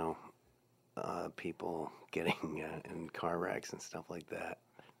people getting in car wrecks and stuff like that.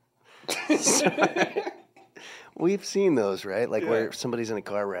 We've seen those, right? Like where somebody's in a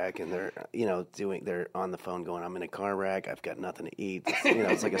car wreck and they're on the phone going, "I'm in a car wreck. I've got nothing to eat."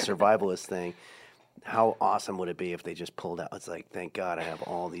 It's like a survivalist thing. How awesome would it be if they just pulled out? It's like, thank God I have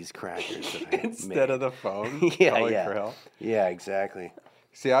all these crackers that I instead of the phone. calling for help. Yeah, exactly.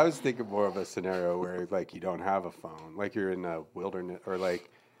 See, I was thinking more of a scenario where like you don't have a phone, like you're in a wilderness or like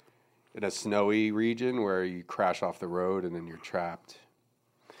in a snowy region where you crash off the road and then you're trapped.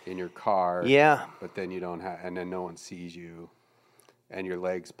 in your car. Yeah. But then you don't have, and then no one sees you, and your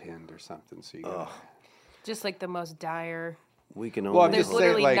leg's pinned or something. So you. Just like the most dire. We can only. Well, I'm There's just saying,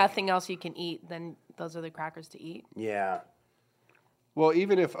 literally like- nothing else you can eat. Then those are the crackers to eat. Yeah. Well,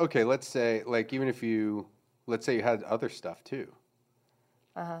 even if let's say even if let's say you had other stuff too.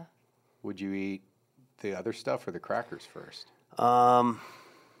 Would you eat the other stuff or the crackers first?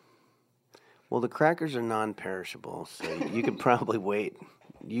 Well, the crackers are non-perishable, so you could probably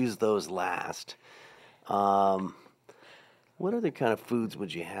use those last. What other kind of foods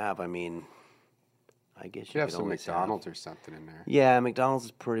would you have? I mean, I guess You have could some always McDonald's or something in there. Yeah, McDonald's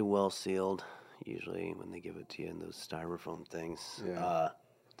is pretty well sealed, usually when they give it to you in those styrofoam things. Yeah.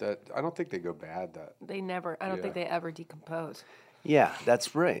 I don't think they go bad. They never. I don't think they ever decompose. Yeah,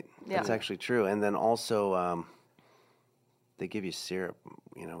 that's right. Yeah. That's actually true. And then also, they give you syrup,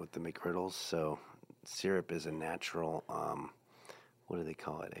 with the McGriddles. So syrup is a natural, what do they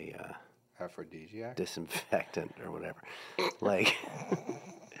call it? A Aphrodisiac? disinfectant or whatever. Like,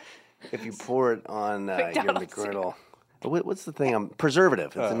 if you pour it on your McDonald's McGriddle. What's the thing?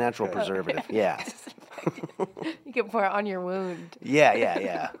 Preservative. It's a natural preservative. Yeah. You can pour it on your wound.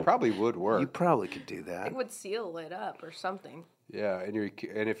 Yeah. Probably would work. You probably could do that. It would seal it up or something. Yeah, and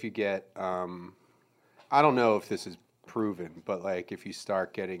if you get, I don't know if this is proven, but like if you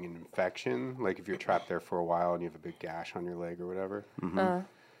start getting an infection, like if you're trapped there for a while and you have a big gash on your leg or whatever,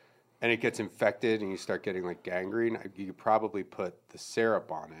 and it gets infected and you start getting like gangrene, you could probably put the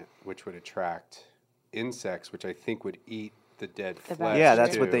syrup on it, which would attract insects, which I think would eat the dead flesh. Yeah,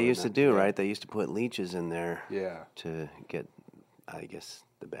 that's what too, they and used to then- do, yeah. right? They used to put leeches in there Yeah. to get, I guess,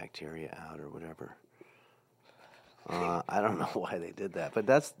 the bacteria out or whatever. I don't know why they did that, but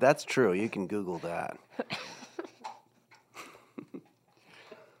that's true. You can Google that.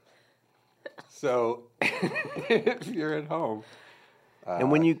 So if you're at home,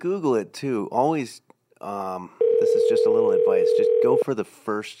 And when you Google it too, always, this is just a little advice, just go for the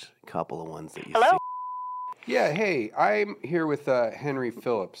first couple of ones that you see. yeah, hey, I'm here with Henry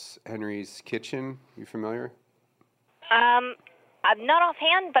Phillips, Henry's Kitchen. You familiar? I'm not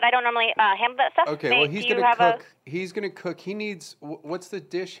offhand, but I don't normally handle that stuff. Okay, well, he's gonna cook. He's gonna cook. He needs. What's the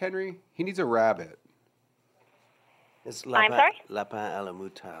dish, Henry? He needs a rabbit. It's I'm sorry? Lapin à la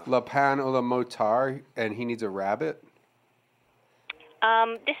moutarde. La pan ou la motard, and he needs a rabbit.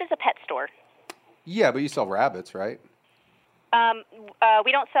 This is a pet store. Yeah, but you sell rabbits, right?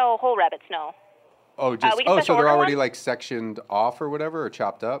 We don't sell whole rabbits, no. Oh, just we can so special they're order already one? like sectioned off or whatever, or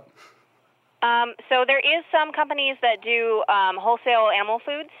chopped up. So there is some companies that do wholesale animal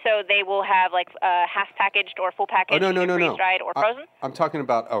foods, so they will have like half packaged or full packaged, Oh no. freeze dried or frozen. I'm talking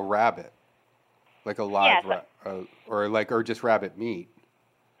about a rabbit, like a live Yes. or just rabbit meat.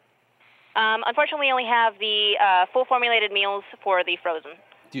 Unfortunately, we only have the full formulated meals for the frozen.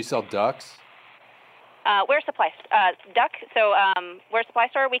 Do you sell ducks? We're a supply duck, so we're a supply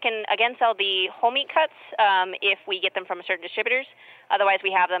store. We can again sell the whole meat cuts if we get them from certain distributors. Otherwise,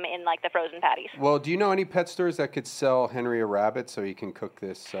 we have them in like the frozen patties. Well, do you know any pet stores that could sell Henry a rabbit so he can cook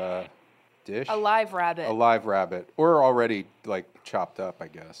this dish? A live rabbit. A live rabbit, or already like chopped up, I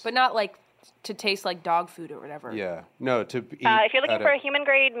guess. But not like to taste like dog food or whatever. Yeah, no, to eat. If you're looking for a human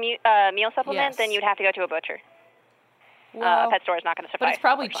grade meal supplement, Yes. then you'd have to go to a butcher. Well, A pet store is not going to suffice. but it's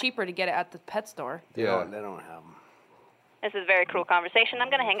probably unfortunately. cheaper to get it at the pet store. They Yeah. don't have them. This is a very cruel conversation. I'm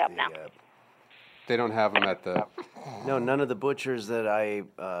going to hang up now. They don't have them at the. No, none of the butchers that I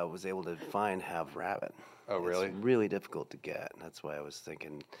was able to find have rabbit. Oh, really? It's really difficult to get. That's why I was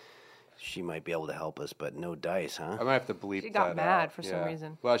thinking she might be able to help us, but no dice, huh? I might have to bleep She got that mad out. for some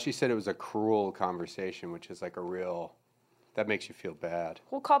reason. Well, she said it was a cruel conversation, which is like a real. That makes you feel bad.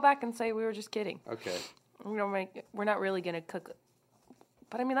 We'll call back and say we were just kidding. Okay. We're not really gonna cook.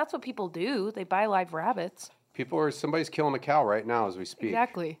 But I mean, that's what people do. They buy live rabbits. Somebody's killing a cow right now as we speak.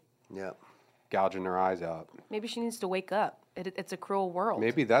 Exactly. Yep. Gouging their eyes out. Maybe she needs to wake up. It's a cruel world.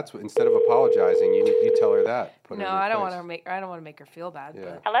 Maybe that's what, instead of apologizing, you tell her that. Put her No, in her I don't place. want to make. I don't want to make her feel bad. Yeah.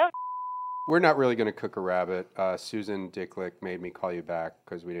 But Hello? We're not really going to cook a rabbit. Susan Dicklick made me call you back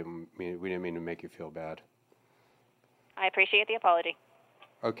because we didn't mean to make you feel bad. I appreciate the apology.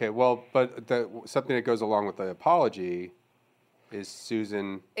 Okay, well, but something that goes along with the apology is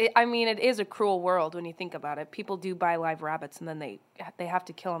Susan. I mean, it is a cruel world when you think about it. People do buy live rabbits and then they have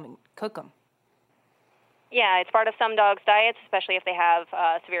to kill them and cook them. Yeah, it's part of some dogs' diets, especially if they have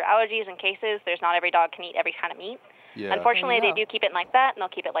severe allergies and cases. There's not every dog can eat every kind of meat. Yeah. Unfortunately, I know. they do keep it like that, and they'll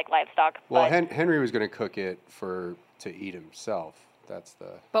keep it like livestock. Well, but Henry was going to cook it to eat himself. That's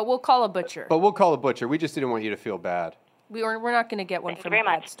the. But we'll call a butcher. But we'll call a butcher. We just didn't want you to feel bad. We're not going to get one Thank you from very the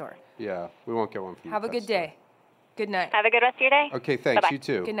pet much. store. Yeah, we won't get one from. Have the a pet good store. day. Good night. Have a good rest of your day. Okay, thanks. Bye-bye. You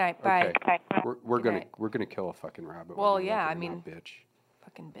too. Good night. Bye. Okay. Bye. We're Good gonna night. we're gonna kill a fucking rabbit. Well, whether you yeah, like it I or mean- not, bitch.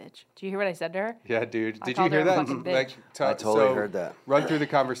 Fucking bitch. Do you hear what I said to her? Yeah, dude. I Did you called her hear a that? fucking bitch. I totally heard that. Run through the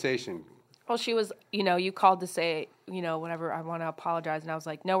conversation. Well, she was, you called to say, whatever, I want to apologize. And I was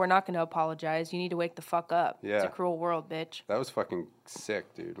like, no, we're not going to apologize. You need to wake the fuck up. It's Yeah. a cruel world, bitch. That was fucking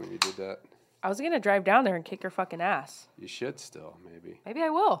sick, dude. When you did that, I was going to drive down there and kick her fucking ass. you should still maybe Maybe I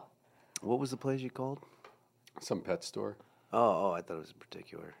will. What was the place you called? some pet store. Oh, I thought it was a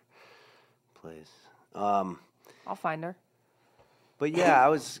particular place. I'll find her. But yeah, I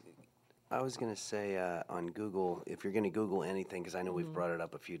was gonna say on Google, if you're gonna Google anything, because I know we've brought it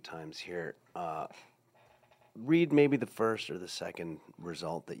up a few times here, read maybe the first or the second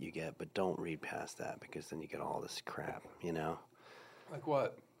result that you get, but don't read past that because then you get all this crap, Like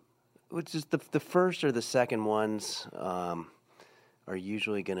what? Which is the first or the second ones are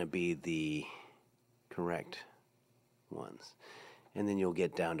usually gonna be the correct ones. And then you'll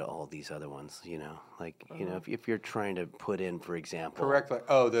get down to all these other ones, if you're trying to put in, for example. Correct. Like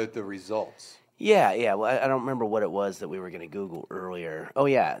the results. Yeah. Well, I don't remember what it was that we were going to Google earlier. Oh,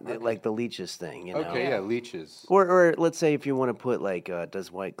 yeah, like the leeches thing, Okay. Yeah. Leeches. Or let's say if you want to put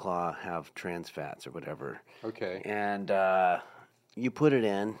does White Claw have trans fats or whatever? Okay. And you put it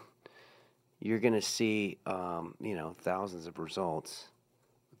in, you're going to see, thousands of results.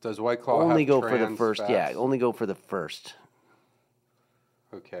 Does White Claw Only have go for the trans first. fats? Yeah, only go for the first.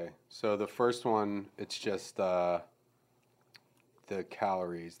 Okay. So the first one, it's just the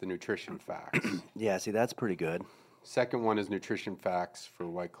calories, the nutrition facts. Yeah, see, that's pretty good. Second one is nutrition facts for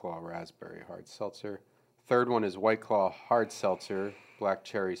White Claw Raspberry Hard Seltzer. Third one is White Claw Hard Seltzer, Black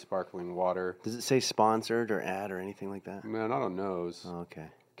Cherry Sparkling Water. Does it say sponsored or ad or anything like that? Man, I don't know. Oh, okay.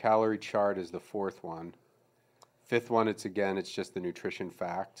 Calorie chart is the fourth one. Fifth one, it's just the nutrition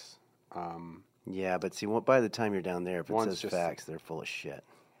facts. Yeah, but see, by the time you're down there, if it One's says just- facts, they're full of shit.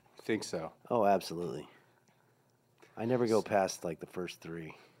 Think so. Oh, absolutely. I never go past the first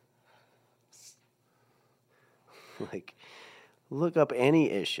three. Look up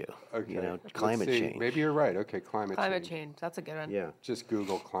any issue. Okay. Let's Climate see. change. Maybe you're right. Okay, climate change. That's a good one. Yeah. Just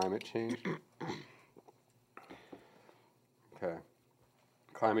Google climate change. Okay.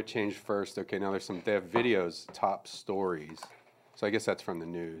 Climate change first. Okay, now they have videos, top stories. So I guess that's from the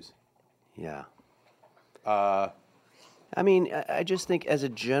news. Yeah. I just think as a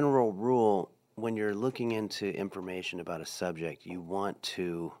general rule, when you're looking into information about a subject, you want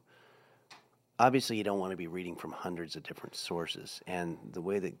to, obviously you don't want to be reading from hundreds of different sources. And the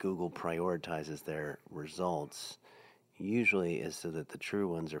way that Google prioritizes their results usually is so that the true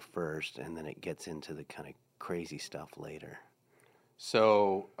ones are first, and then it gets into the kind of crazy stuff later.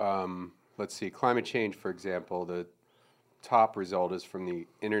 So let's see. Climate change, for example, the top result is from the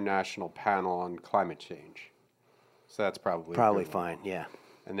International Panel on Climate Change. So that's probably a good one. Fine, yeah.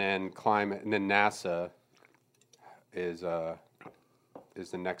 And then NASA is the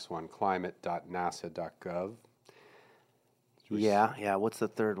next one, climate.nasa.gov. Yeah. What's the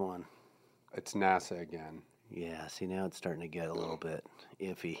third one? It's NASA again. Yeah, see, now it's starting to get a little bit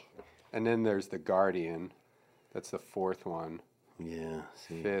iffy. And then there's The Guardian. That's the fourth one. Yeah,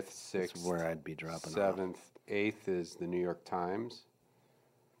 see. Fifth, sixth, That's where I'd be dropping off. seventh, eighth is the New York Times.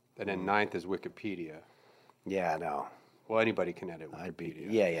 And then ninth is Wikipedia. Yeah, no. Well, anybody can edit Wikipedia.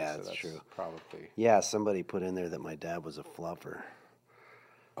 Yeah, so that's true. Probably. Yeah, somebody put in there that my dad was a fluffer.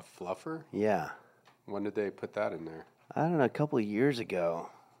 A fluffer? Yeah. When did they put that in there? I don't know, a couple of years ago,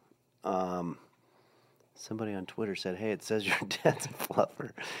 somebody on Twitter said, hey, it says your dad's a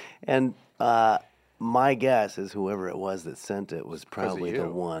fluffer. And my guess is whoever it was that sent it was probably the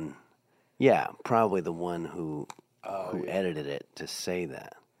one. Yeah, probably the one who edited it to say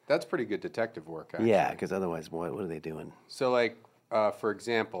that. That's pretty good detective work, actually. Yeah, because otherwise, what are they doing? So, for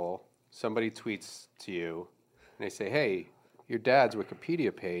example, somebody tweets to you, and they say, hey, your dad's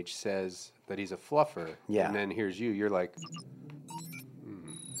Wikipedia page says that he's a fluffer. Yeah. And then here's you. You're like,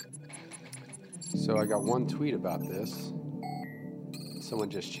 So I got one tweet about this. Someone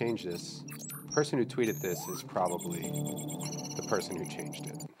just changed this. The person who tweeted this is probably the person who changed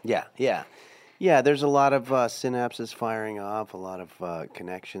it. Yeah, there's a lot of synapses firing off, a lot of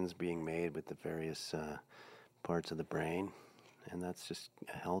connections being made with the various parts of the brain, and that's just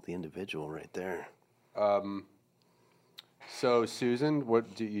a healthy individual right there. So, Susan,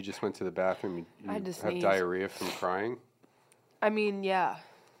 you just went to the bathroom? You I just have sneezed. diarrhea from crying? I mean, yeah.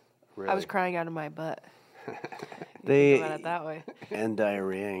 Really? I was crying out of my butt. They Think about it that way. and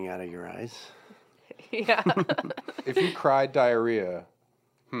diarrheaing out of your eyes. Yeah. If you cried diarrhea,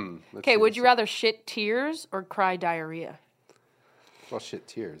 Okay, would you rather shit tears or cry diarrhea? Well, shit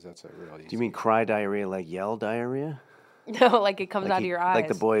tears. That's a real easy. Do you mean cry diarrhea like yell diarrhea? No, like it comes out of your eyes. Like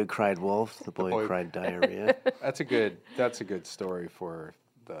the boy who cried wolf, the boy who cried diarrhea. That's a good story for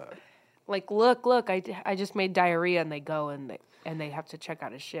the. Like, look, I just made diarrhea, and they go and they have to check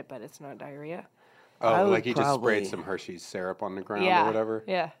out his shit, but it's not diarrhea. Oh, like he just sprayed some Hershey's syrup on the ground or whatever?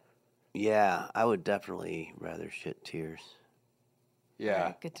 Yeah. Yeah, I would definitely rather shit tears. Yeah.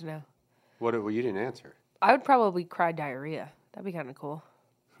 Right, good to know. Well, you didn't answer. I would probably cry diarrhea. That'd be kind of cool.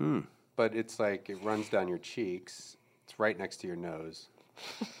 But it's like it runs down your cheeks. It's right next to your nose.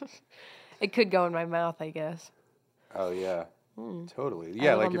 It could go in my mouth, I guess. Oh, yeah. Totally.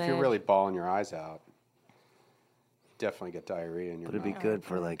 Yeah, like if you're really bawling your eyes out, definitely get diarrhea in your mouth. But it'd be good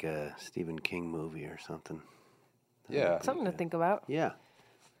for like a Stephen King movie or something. Yeah. Something to think about. Yeah.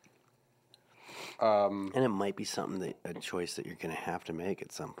 And it might be something a choice that you're going to have to make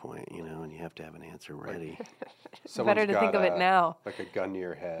at some point, you know, and you have to have an answer ready. Better to think of it now. Like a gun to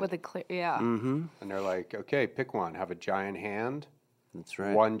your head. With a clear, yeah. Mm-hmm. And they're like, okay, pick one. Have a giant hand. That's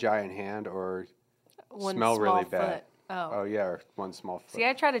right. One giant hand or One smell small really bad. foot. Oh. Oh, yeah, or one small foot. See,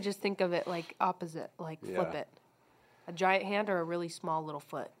 I try to just think of it like opposite, like flip it. A giant hand or a really small little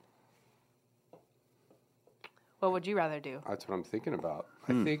foot. What would you rather do? That's what I'm thinking about.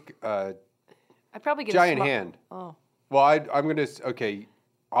 I think I'd probably get giant a hand. Oh. Well, I'm going to, okay,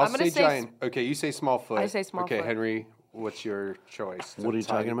 I'll I'm gonna say say giant. Okay, you say small foot. I say small okay, foot. Henry, what's your choice? What are you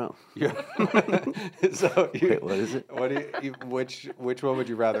talking about? Yeah. Wait, what is it? What do you, which one would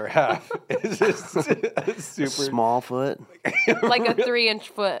you rather have? Is this a super Small foot? Like a 3-inch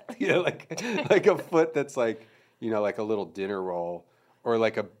foot. Yeah, like a foot that's like, you know, like a little dinner roll, or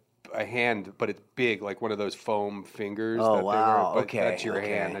like a hand, but it's big, like one of those foam fingers. Oh, that wow. But Okay, that's your okay.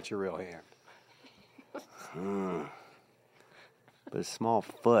 hand. That's your real hand. But a small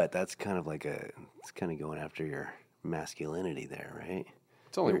foot, that's kind of like it's kind of going after your masculinity there, right?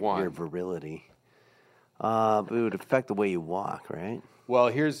 It's only one. Your virility. But it would affect the way you walk, right? Well,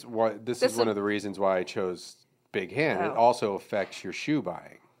 here's why. This is one of the reasons why I chose big hand. It also affects your shoe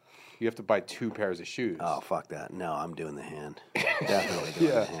buying. You have to buy 2 pairs of shoes. Oh, fuck that. No, I'm doing the hand. Definitely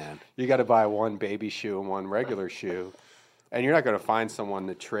doing the hand. You got to buy one baby shoe and one regular shoe. And you're not going to find someone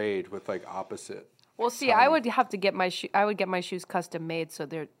to trade with like opposite. Well, see, I would have to get my I would get my shoes custom made, so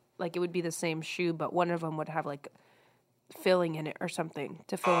they're like it would be the same shoe, but one of them would have like filling in it or something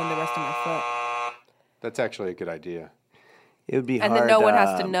to fill in the rest of my foot. That's actually a good idea. It would be And hard. then no one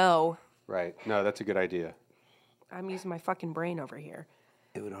has to know. Right. No, that's a good idea. I'm using my fucking brain over here.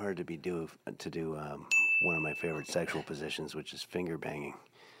 It would be hard to do one of my favorite sexual positions, which is finger banging.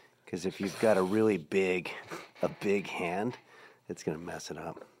 Because if you've got a really big hand, it's going to mess it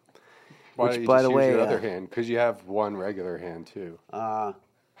up. Why Which, don't you by just the use way, your other hand? Because you have one regular hand too.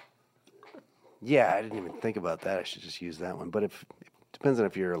 Yeah, I didn't even think about that. I should just use that one. But it depends on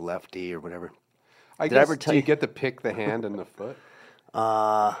if you're a lefty or whatever. Did I ever tell you get to pick the hand and the foot?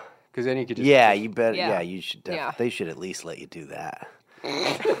 Because then you could just you bet. Yeah. Yeah, you should. Yeah. They should at least let you do that.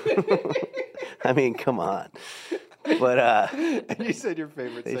 I mean, come on. But And you said your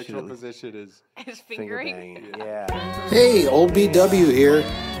favorite They sexual should- position is Is finger fingering? banging. Yeah. Hey, old BW here.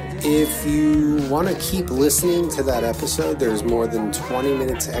 If you want to keep listening to that episode, there's more than 20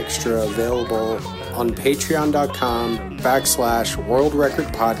 minutes extra available on patreon.com/World Record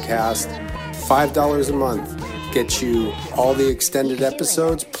Podcast. $5 a month gets you all the extended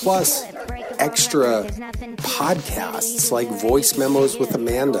episodes plus extra podcasts like Voice Memos with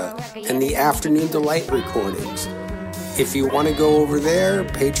Amanda and the Afternoon Delight recordings. If you want to go over there,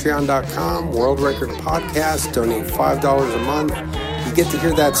 patreon.com, World Record Podcast, donate $5 a month. You get to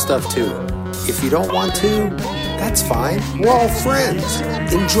hear that stuff too. If you don't want to, that's fine. We're all friends.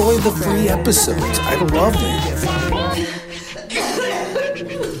 Enjoy the free episodes. I love them.